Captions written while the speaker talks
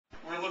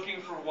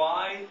looking for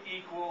y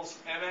equals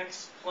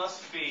mx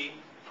plus b,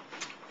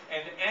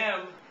 and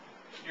m,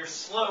 your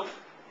slope,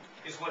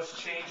 is what's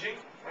changing.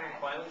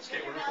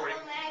 Okay, we're recording.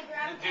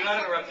 Do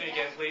not interrupt me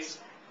again, please.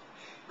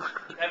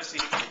 Have a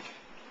seat.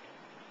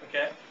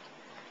 Okay.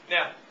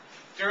 Now,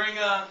 during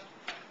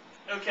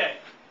okay.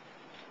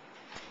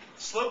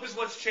 Slope is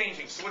what's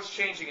changing. So what's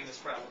changing in this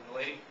problem,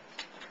 lady?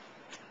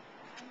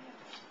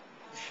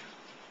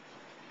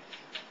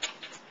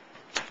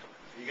 There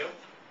you go.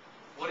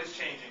 What is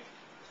changing?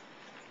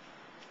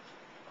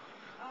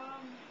 The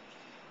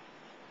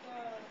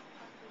population.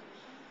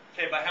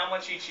 Okay, by how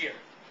much each year?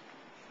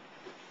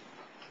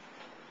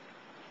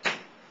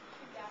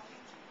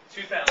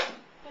 2,000.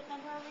 What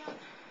number are we on?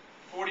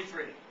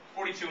 43.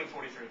 42 and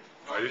 43.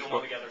 Are you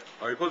all together.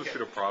 supposed to see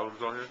the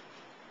problems on here?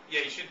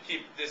 Yeah, you should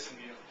keep this in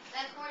view.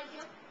 That's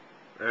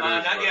 42?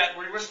 Not yet.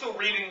 We're still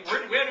reading.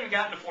 We haven't even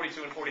gotten to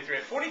 42 and 43.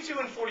 42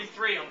 and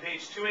 43 on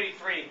page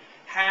 283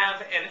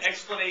 have an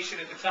explanation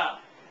at the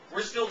top.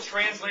 We're still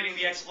translating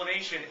the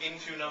explanation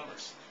into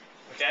numbers.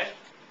 Okay?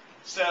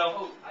 So.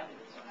 Oh, I did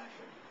this one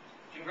actually.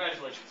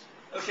 Congratulations.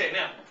 Okay,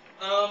 now,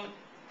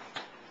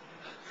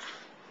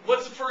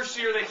 what's the first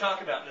year they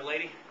talk about, the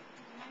lady?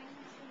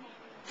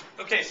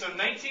 1991. Okay, so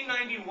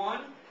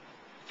 1991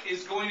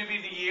 is going to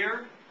be the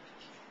year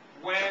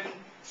when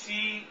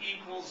t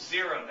equals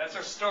 0. That's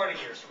our starting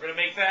year. So we're going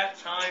to make that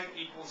time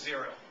equals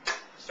 0,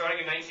 starting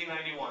in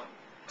 1991.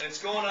 And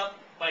it's going up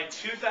by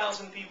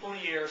 2,000 people a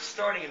year,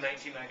 starting in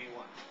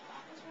 1991.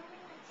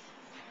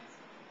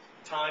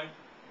 Time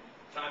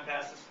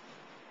passes.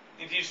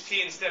 You use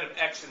t instead of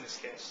x in this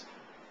case.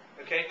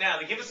 Okay, now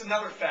they give us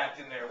another fact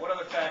in there. What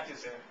other fact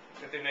is there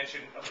that they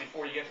mentioned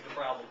before you get to the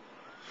problem?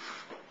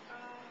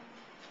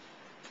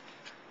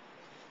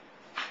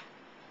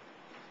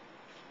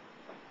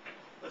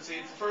 Let's see,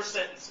 it's the first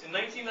sentence. In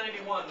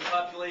 1991, the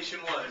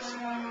population was.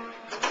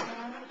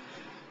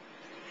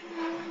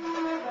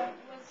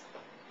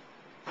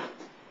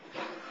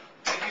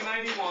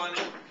 1991,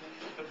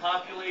 the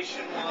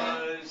population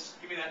was.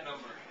 Give me that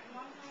number.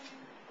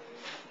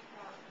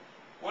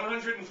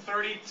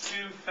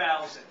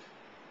 132,000.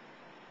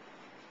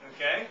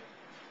 Okay?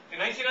 In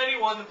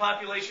 1991, the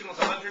population was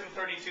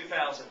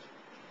 132,000.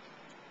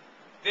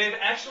 They've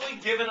actually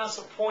given us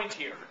a point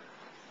here.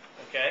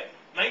 Okay?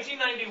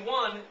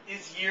 1991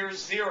 is year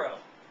 0.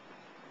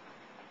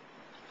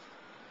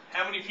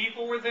 How many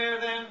people were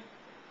there then?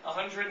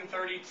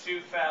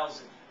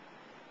 132,000.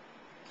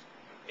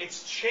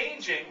 It's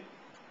changing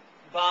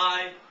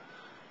by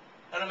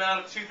an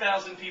amount of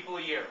 2,000 people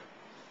a year.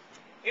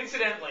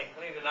 Incidentally,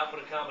 I need to not put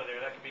a comma there.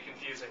 That could be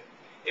confusing.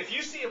 If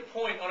you see a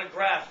point on a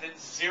graph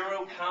that's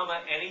 0,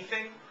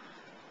 anything,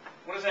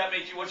 what does that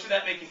make you? What should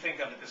that make you think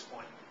of at this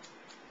point?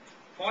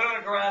 Point on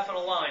a graph on a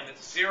line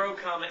that's 0,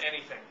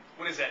 anything.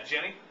 What is that,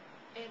 Jenny?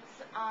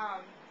 It's,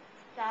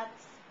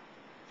 that's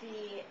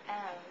the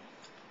M.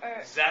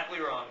 Exactly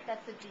wrong.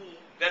 That's the B.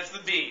 That's the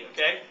B,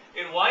 okay?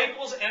 In y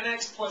equals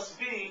mx plus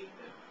b,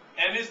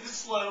 m is the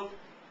slope.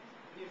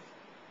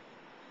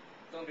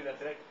 Don't do that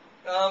today.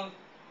 M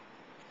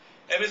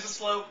is the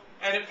slope,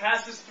 and it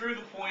passes through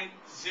the point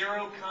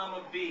 0,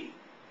 b.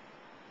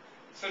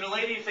 So, the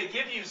lady, if they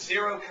give you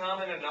 0,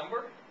 and a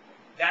number,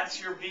 that's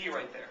your b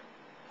right there.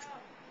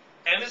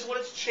 M is what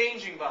it's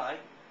changing by.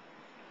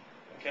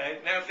 Okay?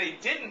 Now, if they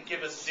didn't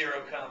give us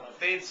 0, if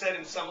they had said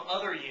in some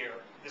other year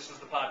this was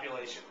the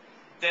population,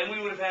 then we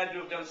would have had to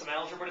have done some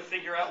algebra to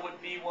figure out what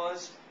b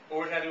was,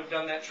 or we'd had to have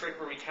done that trick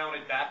where we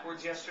counted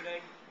backwards yesterday,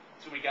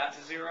 so we got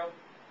to 0.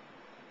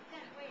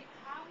 Wait,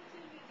 how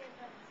did we get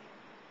that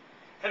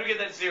 0? How do we get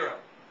that 0?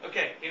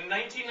 Okay, in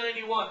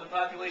 1991, the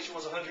population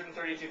was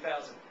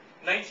 132,000.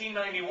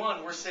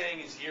 1991, we're saying,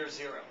 is year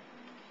 0.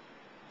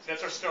 So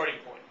that's our starting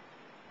point.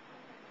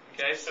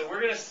 Okay, so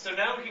so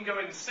now we can go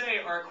ahead and say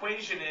our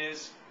equation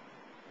is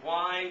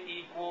y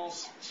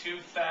equals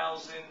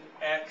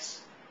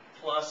 2,000x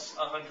plus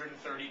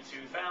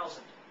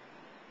 132,000.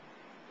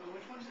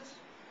 Which one's this?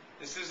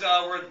 This is,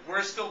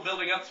 we're still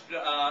building up to,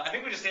 I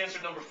think we just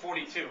answered number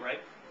 42, right?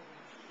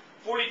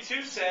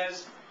 42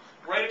 says,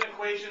 write an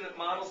equation that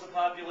models the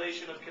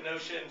population of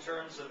Kenosha in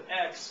terms of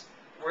x,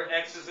 where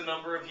x is the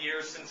number of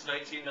years since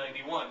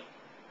 1991.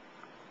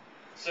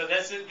 So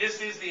this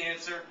is the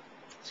answer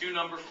to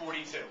number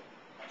 42.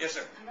 Yes,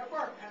 sir? Can I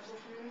borrow a pencil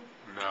from you?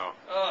 No.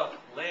 Oh,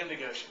 land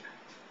negotiation.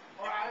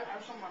 Or I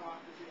have some in my locker.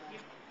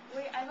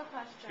 Wait, I have a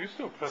question. You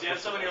still Do you have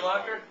some in your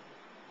locker?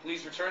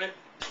 Please return it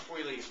before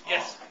you leave.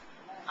 Yes?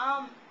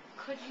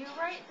 Could you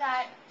write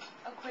that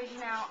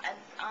equation out as,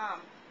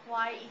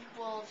 y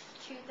equals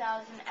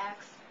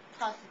 2,000x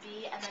plus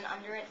b, and then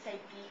under it say b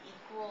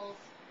equals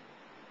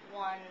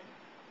 1?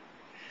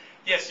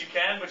 Yes, you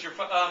can, but you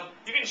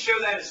can show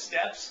that as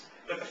steps,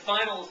 but the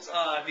final,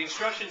 the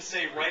instructions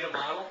say write a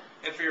model,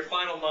 and for your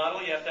final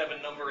model, you have to have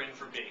a number in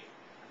for b.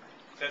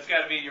 So that's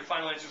got to be, your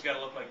final answer's got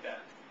to look like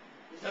that.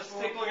 Let's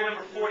take a look at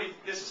number 40.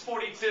 This is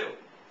 42.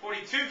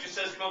 42 just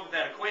says come up with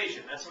that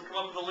equation. That's what come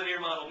up with the linear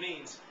model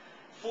means.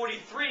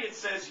 43, it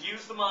says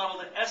use the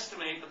model to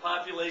estimate the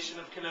population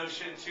of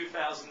Kenosha in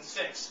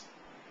 2006.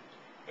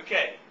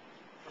 Okay,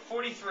 For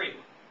 43.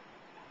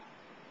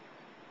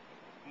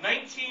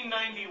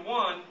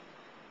 1991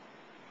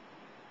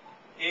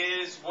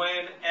 is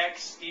when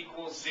x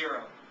equals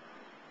 0.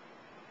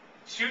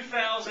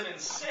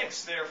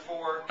 2006,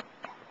 therefore,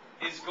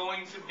 is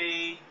going to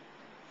be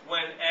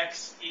when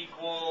x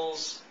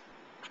equals...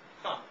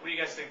 What do you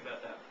guys think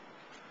about that?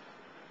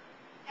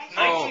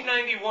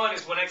 1991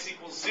 is when x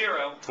equals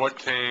 0.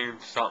 14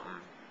 something.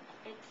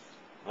 It's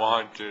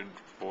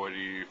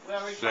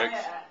 146.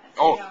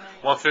 Oh,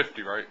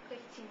 150, right?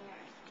 15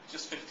 years.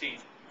 Just 15.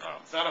 Oh.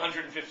 It's not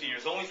 150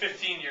 years. Only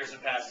 15 years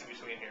have passed in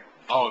between here.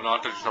 Oh, no, I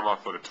thought you were talking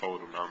about for the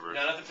total numbers.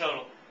 No, not the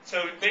total. So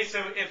if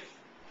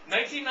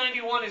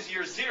 1991 is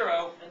year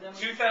 0, And then we-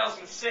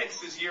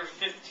 2006 is year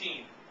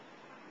 15.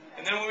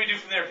 And then what do we do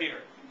from there,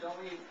 Peter? Don't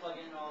we plug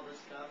in all this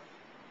stuff?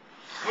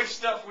 Which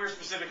stuff where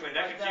specifically?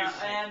 That Like confuses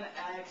the me. M,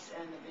 X,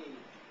 and the B.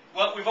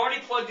 Well, we've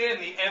already plugged in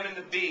the M and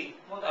the B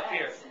Well, the up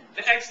here. X then.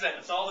 The X then.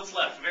 That's all that's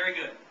left. Very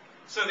good.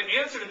 So the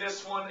answer to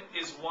this one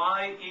is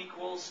y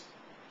equals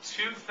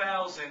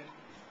 2,000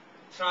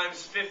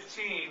 times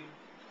 15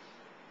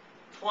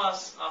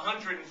 plus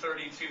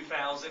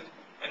 132,000.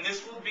 And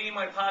this will be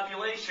my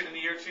population in the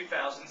year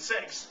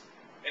 2006.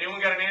 Anyone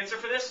got an answer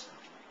for this?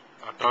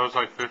 I thought it was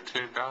like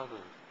 15,000.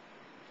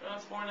 No,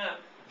 it's more than that.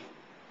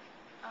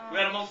 We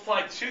got to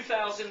multiply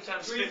 2,000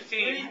 times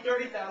 15.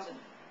 30,000.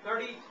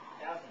 30,000,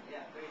 yeah,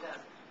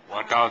 30,000.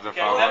 1,500.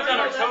 Okay, well, that's not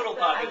our total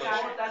That's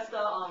population. That's the,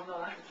 no,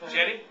 that's the total.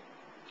 Jenny?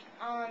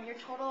 Your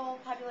total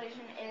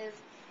population is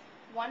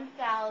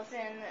 1,000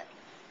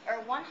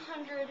 or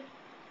 100.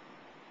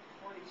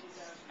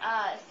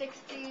 42,000.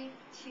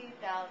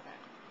 62,000.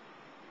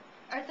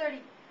 Or 30.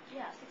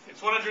 Yeah, 60.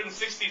 It's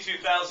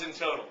 162,000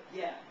 total.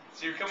 Yeah.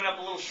 So you're coming up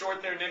a little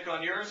short there, Nick,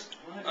 on yours.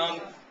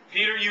 100,000.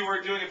 Peter, you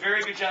were doing a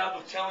very good job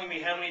of telling me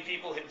how many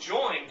people had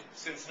joined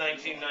since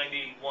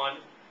 1991,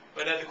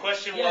 but the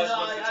question Yeah, was, no,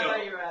 what's the I thought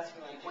total? you were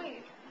asking like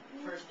Wait,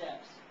 first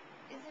steps.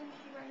 isn't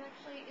he right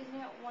actually? Isn't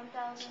it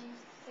 1,062?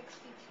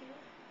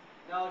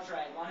 No, that's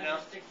right.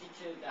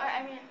 162,000.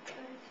 I mean,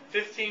 32?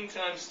 15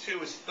 times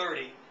 2 is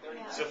 30,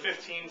 so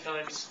 15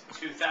 times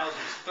 2,000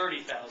 is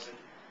 30,000.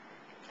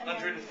 And then-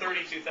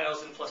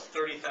 132,000 plus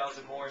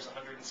 30,000 more is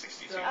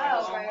 162,000.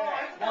 Oh,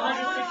 right.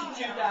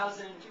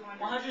 162,000.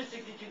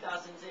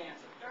 162,000 is the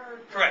answer.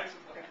 Correct.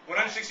 Okay.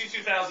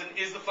 162,000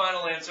 is the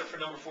final answer for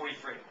number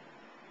 43.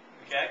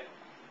 Okay?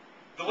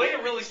 The thing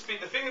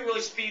that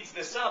really speeds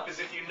this up is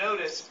if you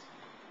notice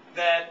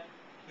that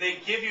they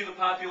give you the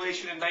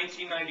population in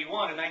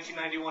 1991, and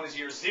 1991 is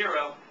year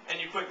 0,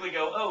 and you quickly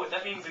go, oh,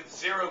 that means it's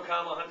 0,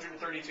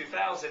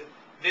 132,000.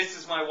 This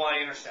is my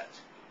y-intercept.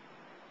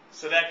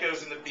 So that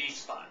goes in the B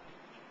spot.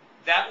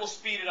 That will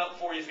speed it up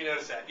for you if you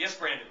notice that. Yes,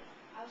 Brandon?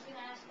 I was going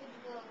to ask you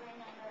to go over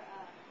number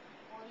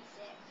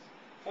 46.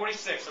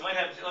 46. I might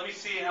have. Let me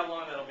see how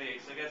long that'll be,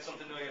 because I got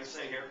something new I got to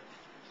say here.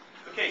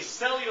 Okay,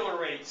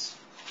 cellular rates.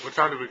 What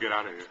time did we get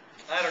out of here?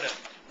 I don't know.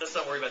 Let's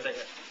not worry about that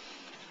yet.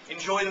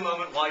 Enjoy the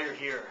moment while you're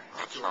here.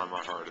 I'll try my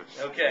hardest.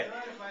 Okay.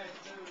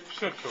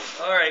 Shut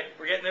up. All right.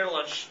 We're getting there to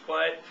lunch.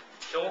 Quiet.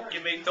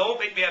 Don't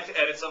make me have to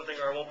edit something,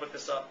 or I won't put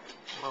this up.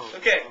 Oh,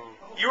 Okay. oh.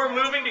 You are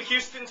moving to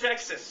Houston,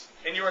 Texas,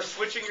 and you are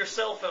switching your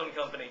cell phone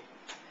company.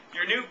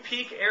 Your new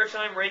peak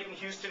airtime rate in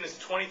Houston is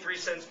 23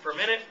 cents per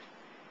minute.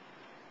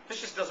 This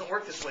just doesn't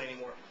work this way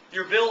anymore.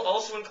 Your bill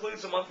also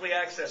includes a monthly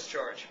access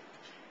charge.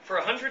 For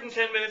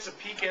 110 minutes of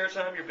peak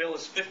airtime, your bill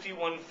is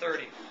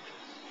 $51.30.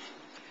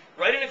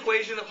 Write an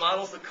equation that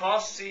models the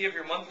cost C of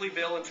your monthly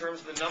bill in terms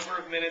of the number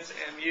of minutes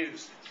M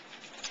used.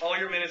 All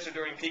your minutes are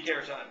during peak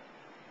airtime.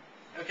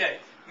 Okay.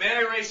 May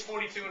I erase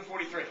 42 and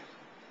 43?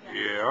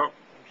 Yep.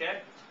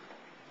 Okay.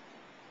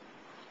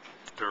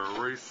 The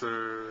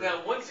eraser.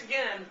 Now, once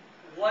again,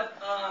 what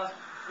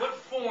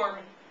form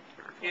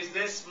is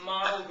this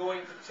model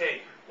going to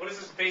take? What is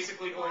this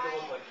basically going to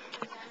look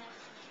like?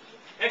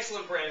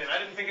 Excellent, Brandon. I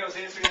didn't think I was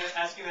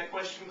asking that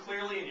question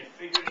clearly, and you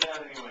figured it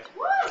out anyway.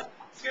 Woo!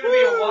 It's going to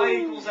be a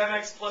y equals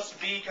mx plus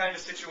b kind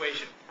of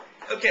situation.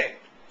 Okay.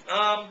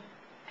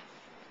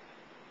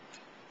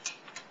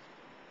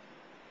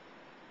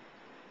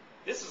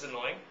 This is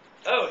annoying.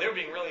 Oh, they're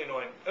being really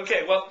annoying.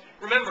 Okay, well,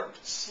 remember,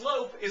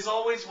 slope is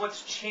always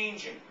what's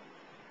changing.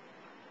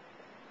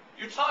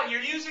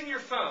 You're using your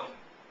phone.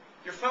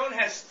 Your phone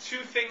has two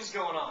things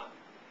going on.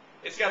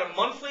 It's got a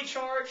monthly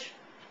charge,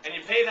 and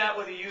you pay that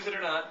whether you use it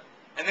or not,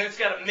 and then it's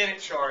got a minute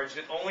charge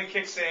that only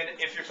kicks in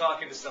if you're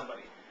talking to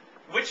somebody.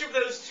 Which of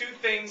those two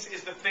things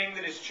is the thing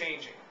that is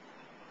changing?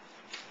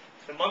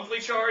 The monthly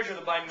charge or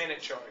the by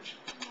minute charge?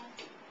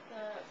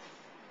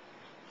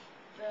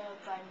 The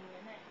by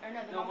minute, or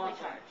no, the No, monthly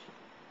monthly. charge.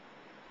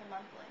 The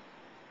monthly.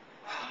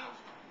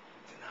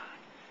 Denied.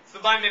 It's the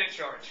by minute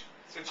charge.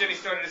 So Jenny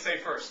started to say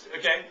first,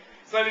 okay?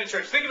 It's by minute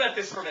charge. Think about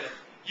this for a minute.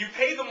 You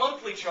pay the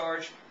monthly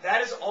charge,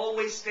 that is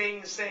always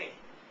staying the same.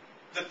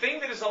 The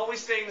thing that is always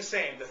staying the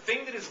same, the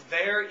thing that is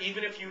there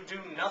even if you do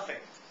nothing,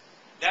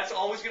 that's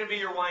always going to be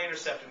your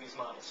y-intercept in these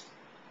models.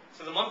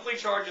 So the monthly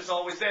charge is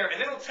always there,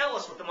 and it'll tell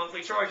us what the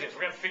monthly charge is.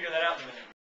 We're going to figure that out in a minute.